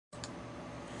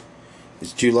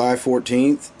It's July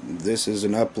 14th. This is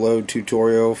an upload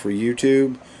tutorial for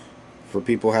YouTube for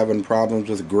people having problems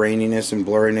with graininess and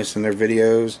blurriness in their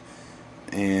videos,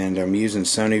 and I'm using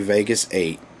Sony Vegas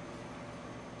 8.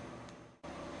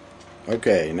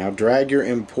 Okay, now drag your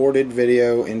imported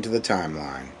video into the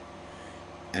timeline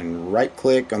and right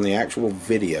click on the actual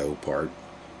video part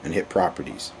and hit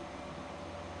Properties.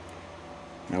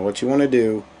 Now what you want to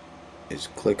do is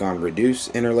click on Reduce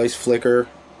Interlace Flicker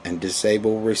and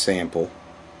Disable Resample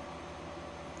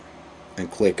and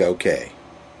click OK.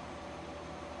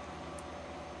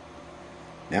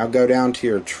 Now go down to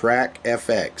your Track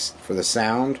FX for the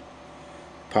sound.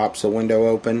 Pops a window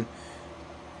open.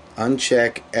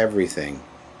 Uncheck everything.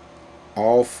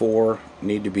 All four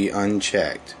need to be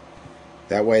unchecked.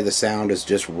 That way the sound is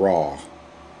just raw.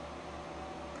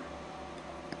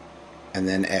 And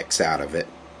then X out of it.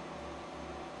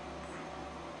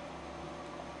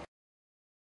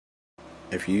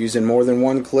 If you're using more than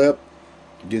one clip,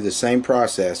 do the same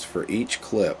process for each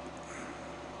clip.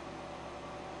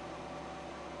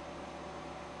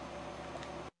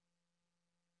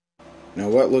 Now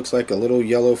what looks like a little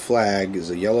yellow flag is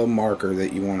a yellow marker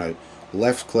that you want to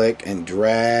left click and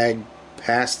drag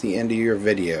past the end of your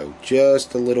video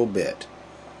just a little bit.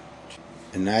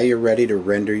 And now you're ready to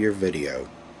render your video.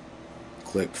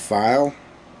 Click File,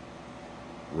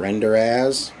 Render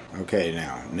As. Okay,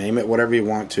 now name it whatever you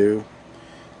want to.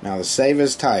 Now the save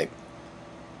as type,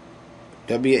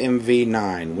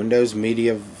 WMV9, Windows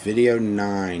Media Video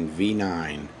 9,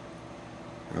 V9.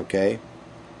 Okay.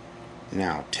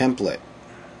 Now template,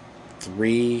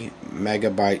 3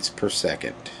 megabytes per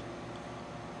second.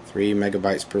 3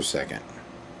 megabytes per second.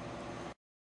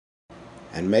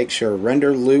 And make sure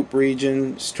render loop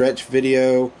region, stretch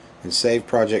video, and save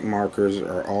project markers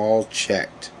are all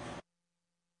checked.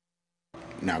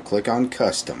 Now click on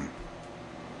Custom.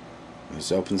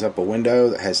 This opens up a window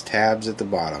that has tabs at the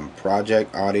bottom.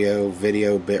 Project, Audio,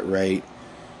 Video, Bitrate.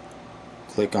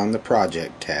 Click on the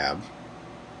Project tab.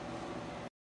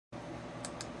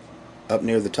 Up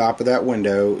near the top of that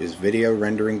window is Video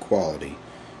Rendering Quality.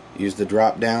 Use the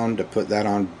drop down to put that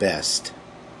on Best.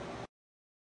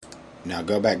 Now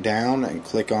go back down and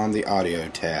click on the Audio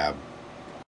tab.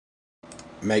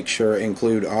 Make sure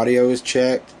Include Audio is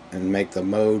checked and make the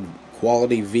mode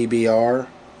Quality VBR.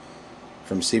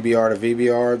 From CBR to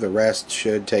VBR, the rest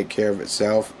should take care of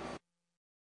itself.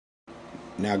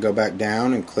 Now go back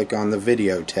down and click on the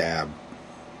Video tab.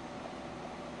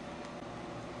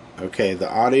 Okay, the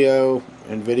audio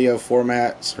and video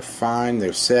formats are fine,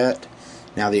 they're set.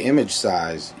 Now the image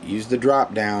size, use the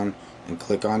drop down and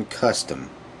click on Custom.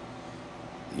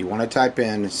 You want to type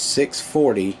in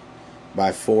 640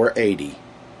 by 480.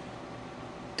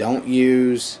 Don't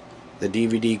use the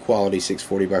DVD quality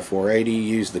 640 by 480,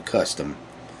 use the custom.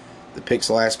 The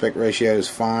pixel aspect ratio is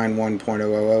fine,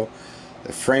 1.000.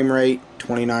 The frame rate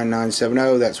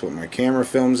 29970, that's what my camera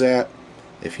films at.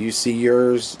 If you see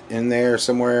yours in there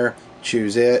somewhere,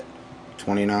 choose it.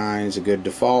 29 is a good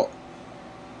default.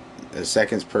 The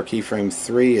seconds per keyframe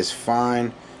 3 is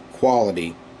fine.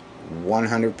 Quality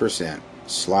 100%.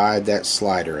 Slide that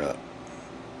slider up.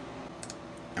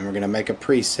 And we're going to make a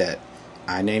preset.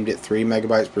 I named it 3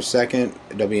 megabytes per second,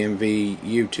 WMV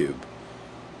YouTube.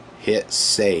 Hit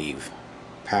Save.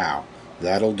 Pow.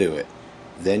 That'll do it.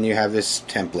 Then you have this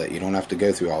template. You don't have to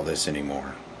go through all this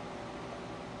anymore.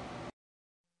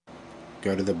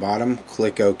 Go to the bottom,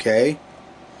 click OK.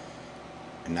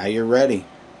 And now you're ready.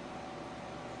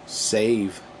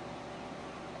 Save.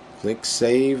 Click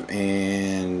Save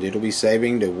and it'll be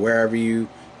saving to wherever you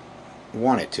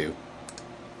want it to.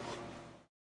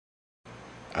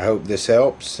 I hope this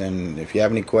helps, and if you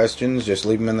have any questions, just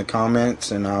leave them in the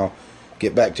comments and I'll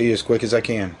get back to you as quick as I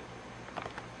can.